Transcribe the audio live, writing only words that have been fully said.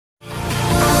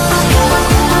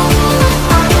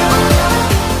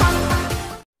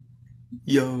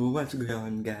Yo, what's going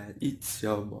on, guys? It's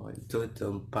your boy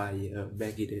Totem Empire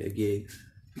back here again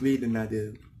with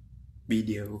another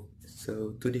video.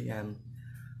 So today I'm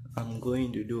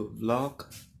going to do a vlog,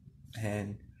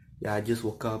 and yeah, I just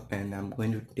woke up and I'm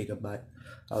going to take a bath.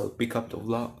 I'll pick up the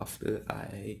vlog after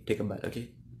I take a bath.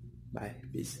 Okay, bye,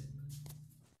 peace.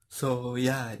 So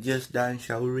yeah, just done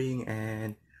showering,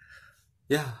 and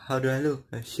yeah, how do I look?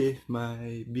 I shaved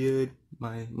my beard,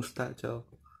 my mustache off.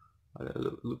 I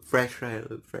look fresh, right? I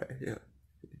look fresh, yeah.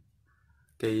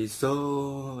 Okay,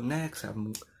 so next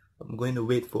I'm going to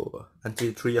wait for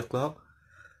until 3 o'clock.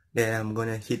 Then I'm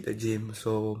gonna hit the gym.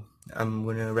 So I'm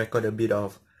gonna record a bit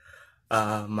of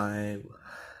my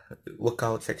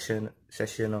workout session.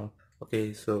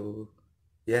 Okay, so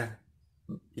yeah,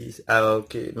 peace.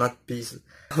 Okay, not peace.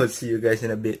 I'll see you guys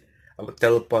in a bit. I will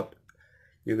teleport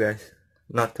you guys.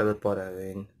 Not teleport, I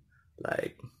mean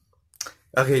like.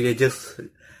 Okay, just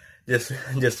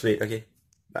wait. Okay,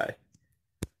 bye.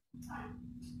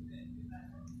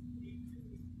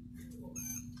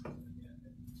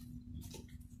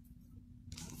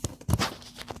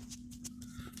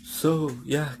 So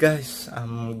yeah, guys,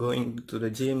 I'm going to the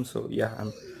gym. So yeah,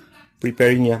 I'm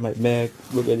preparing my bag.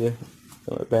 Look at it,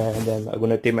 my bag. And then I'm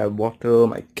gonna take my water,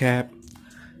 my cap,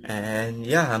 and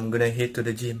yeah, I'm gonna head to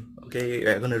the gym.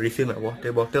 Okay, I'm gonna refill my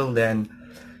water bottle. Then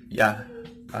yeah,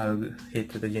 I'll head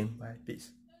to the gym. Bye,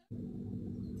 peace.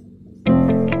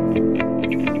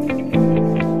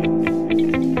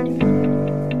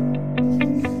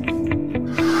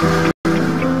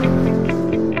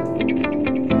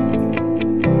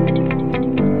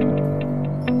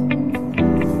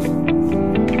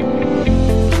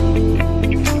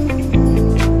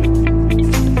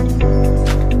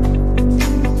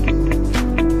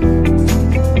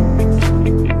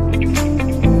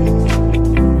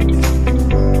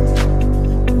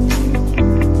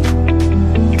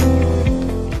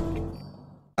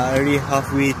 Already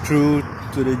halfway through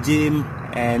to the gym,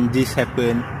 and this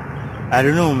happened. I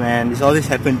don't know, man, this always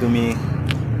happened to me.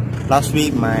 Last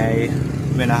week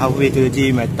when I halfway to the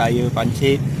gym, my tire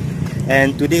punctured,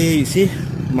 and today you see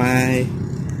my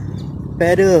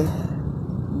pedal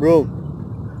broke.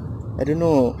 I don't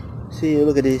know, see,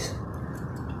 look at this,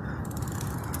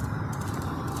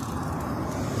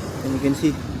 and you can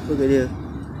see, look at here.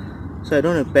 So I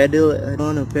don't want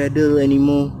to pedal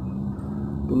anymore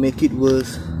to make it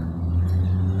worse,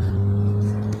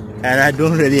 and I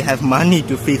don't really have money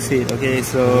to fix it. Okay,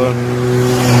 so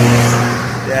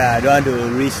yeah, I don't want to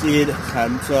risk it.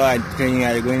 So I think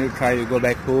I'm going to try to go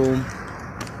back home,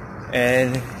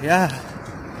 and yeah,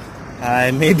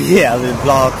 maybe I will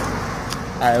vlog.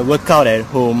 I work out at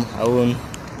home. I won't.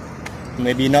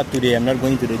 Maybe not today. I'm not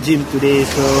going to the gym today.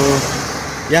 So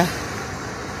yeah,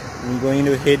 I'm going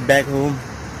to head back home.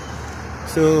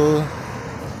 So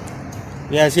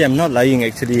yeah, see, I'm not lying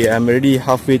actually. I'm already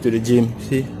halfway to the gym.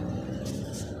 See,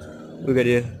 look at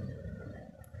it.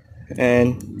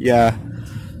 And yeah,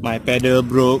 my pedal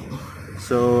broke.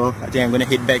 So I think I'm gonna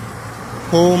head back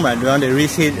home. I don't want to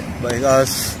risk it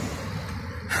because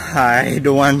I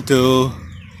don't want to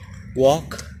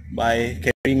walk by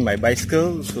carrying my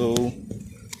bicycle. So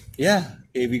yeah,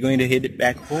 okay, we're going to head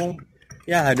back home.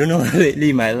 Yeah, I don't know,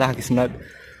 lately my luck is not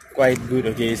quite good.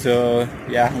 Okay, so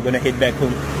yeah, I'm gonna head back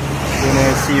home.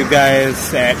 Gonna see you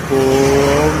guys at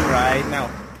home right now.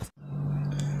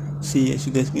 See, as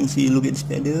you guys can see, look at this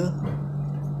pedal,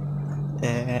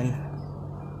 and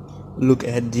look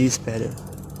at this pedal.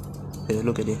 Okay,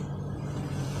 look at it.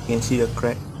 You can see the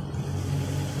crack.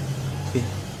 See.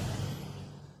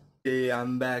 Okay,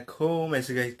 I'm back home. As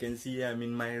you guys can see, I'm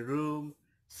in my room.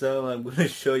 So I'm gonna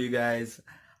show you guys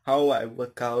how I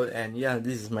work out. And yeah,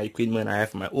 this is my equipment. I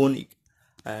have my own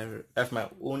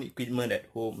equipment at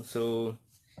home, so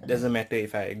it doesn't matter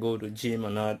if I go to gym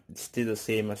or not. It's still the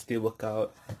same. I still work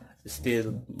out,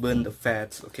 still burn the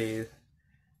fats. Okay,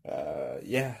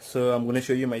 yeah, so I'm gonna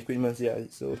show you my equipment. Yeah,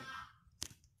 so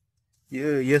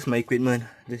here's my equipment.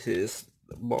 This is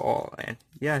the ball, and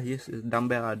yeah, here's the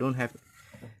dumbbell. I don't have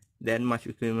that much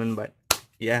equipment, but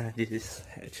yeah, this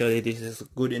is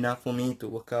good enough for me to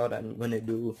work out. I'm gonna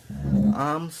do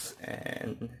arms,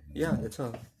 and yeah, that's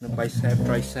all. The bicep,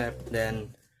 tricep,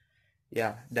 then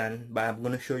yeah, done. But I'm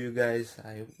gonna show you guys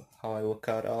how I work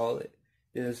out. All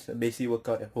just a basic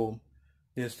workout at home,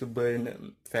 just to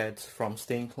burn fats from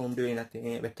staying home doing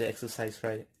nothing. Better exercise,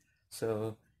 right?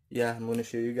 So yeah, I'm gonna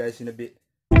show you guys in a bit.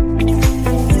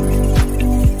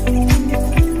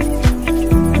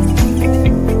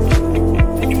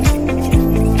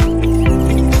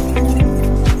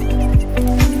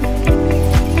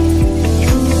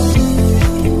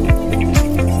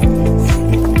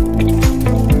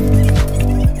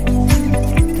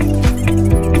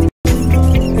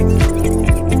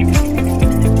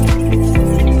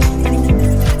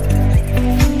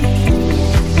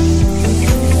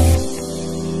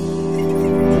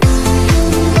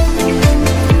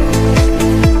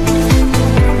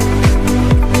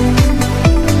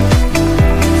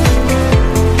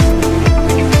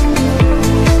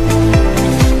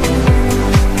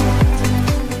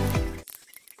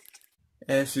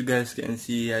 As you guys can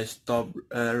see, I stopped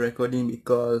recording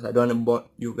because I don't want to bore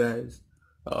you guys.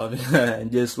 I'm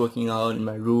just working out in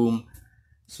my room,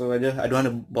 so I don't want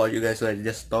to bore you guys, so I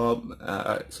just stop.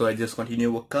 So I just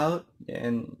continue workout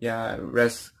and yeah,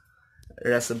 rest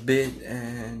a bit,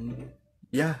 and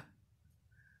yeah.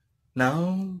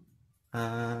 Now,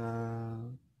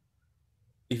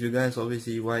 if you guys always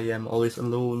see why I'm always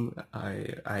alone,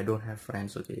 I don't have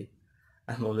friends. Okay,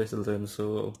 I'm always alone,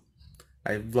 so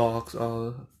I vlogs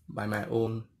all by my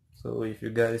own. So if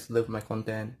you guys love my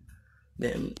content,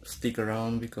 then stick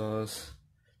around because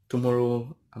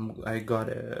tomorrow I got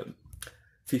a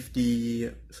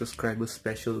 50 subscribers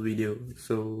special video.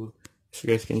 So as you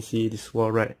guys can see this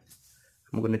wall, right?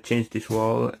 I'm gonna change this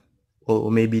wall,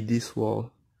 or maybe this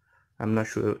wall. I'm not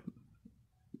sure.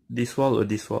 This wall or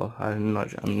this wall? I'm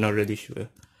not really sure.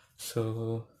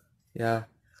 So yeah,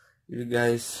 you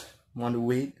guys want to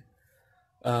wait?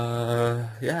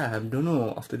 Yeah, I don't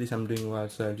know. After this, I'm doing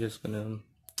what, so I'm just gonna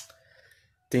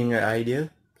think an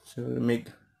idea to make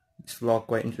this vlog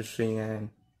quite interesting, and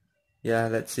yeah,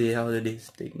 let's see how the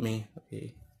days take me.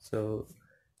 Okay, so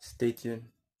stay tuned.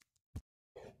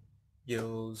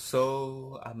 Yo,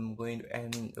 so I'm going to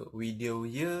end the video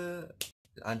here.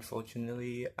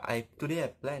 Unfortunately, today I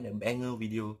planned a banger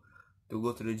video to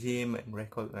go to the gym and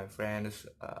record with my friends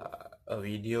a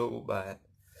video, but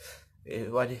it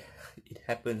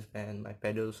happens, man. My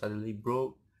pedal suddenly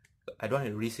broke. I don't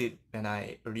want to reset when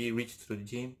I already reached to the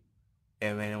gym,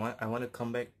 and when I want to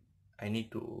come back, I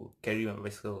need to carry my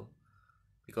bicycle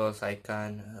because I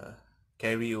can't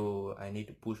carry, or I need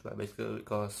to push my bicycle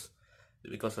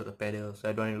because of the pedal. So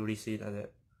I don't want to reset like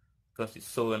that because it's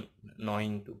so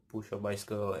annoying to push a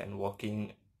bicycle and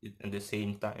walking at the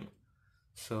same time.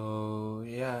 So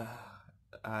yeah,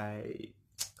 I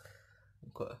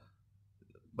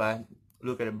but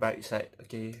look at the bright side,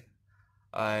 okay.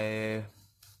 I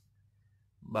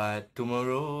But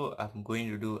tomorrow I'm going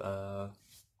to do a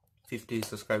 50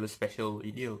 subscriber special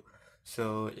video.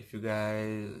 So if you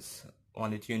guys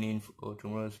want to tune in for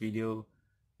tomorrow's video,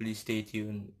 please stay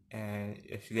tuned. And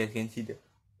if you guys can see the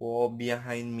wall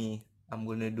behind me, I'm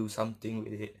gonna do something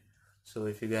with it. So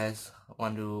if you guys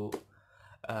want to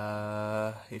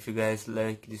if you guys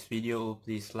like this video,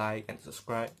 please like and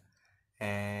subscribe.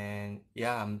 And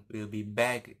yeah, we'll be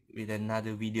back with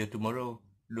another video tomorrow.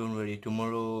 Don't worry,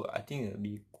 tomorrow I think it'll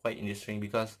be quite interesting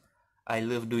because I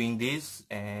love doing this,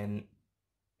 and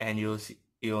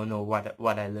you'll know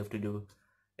what I love to do.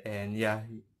 And yeah,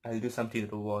 I'll do something to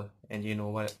the wall, and you know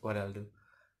what I'll do.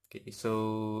 Okay,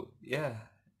 so yeah,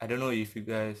 I don't know if you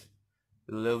guys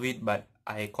love it, but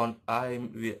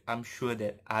I'm sure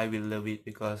that I will love it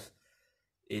because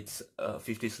it's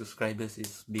 50 subscribers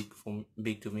is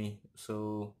big to me.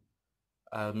 So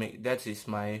that is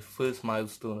my first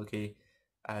milestone. Okay,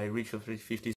 I reached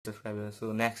 50 subscribers,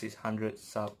 so next is 100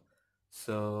 sub.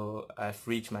 So I've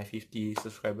reached my 50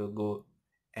 subscriber goal,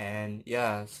 and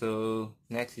yeah, so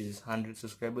next is 100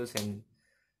 subscribers and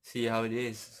see how it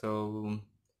is. So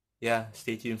yeah,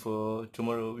 stay tuned for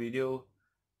tomorrow video.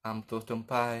 I'm Totem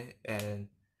Pie, and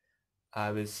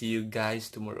I will see you guys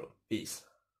tomorrow. Peace.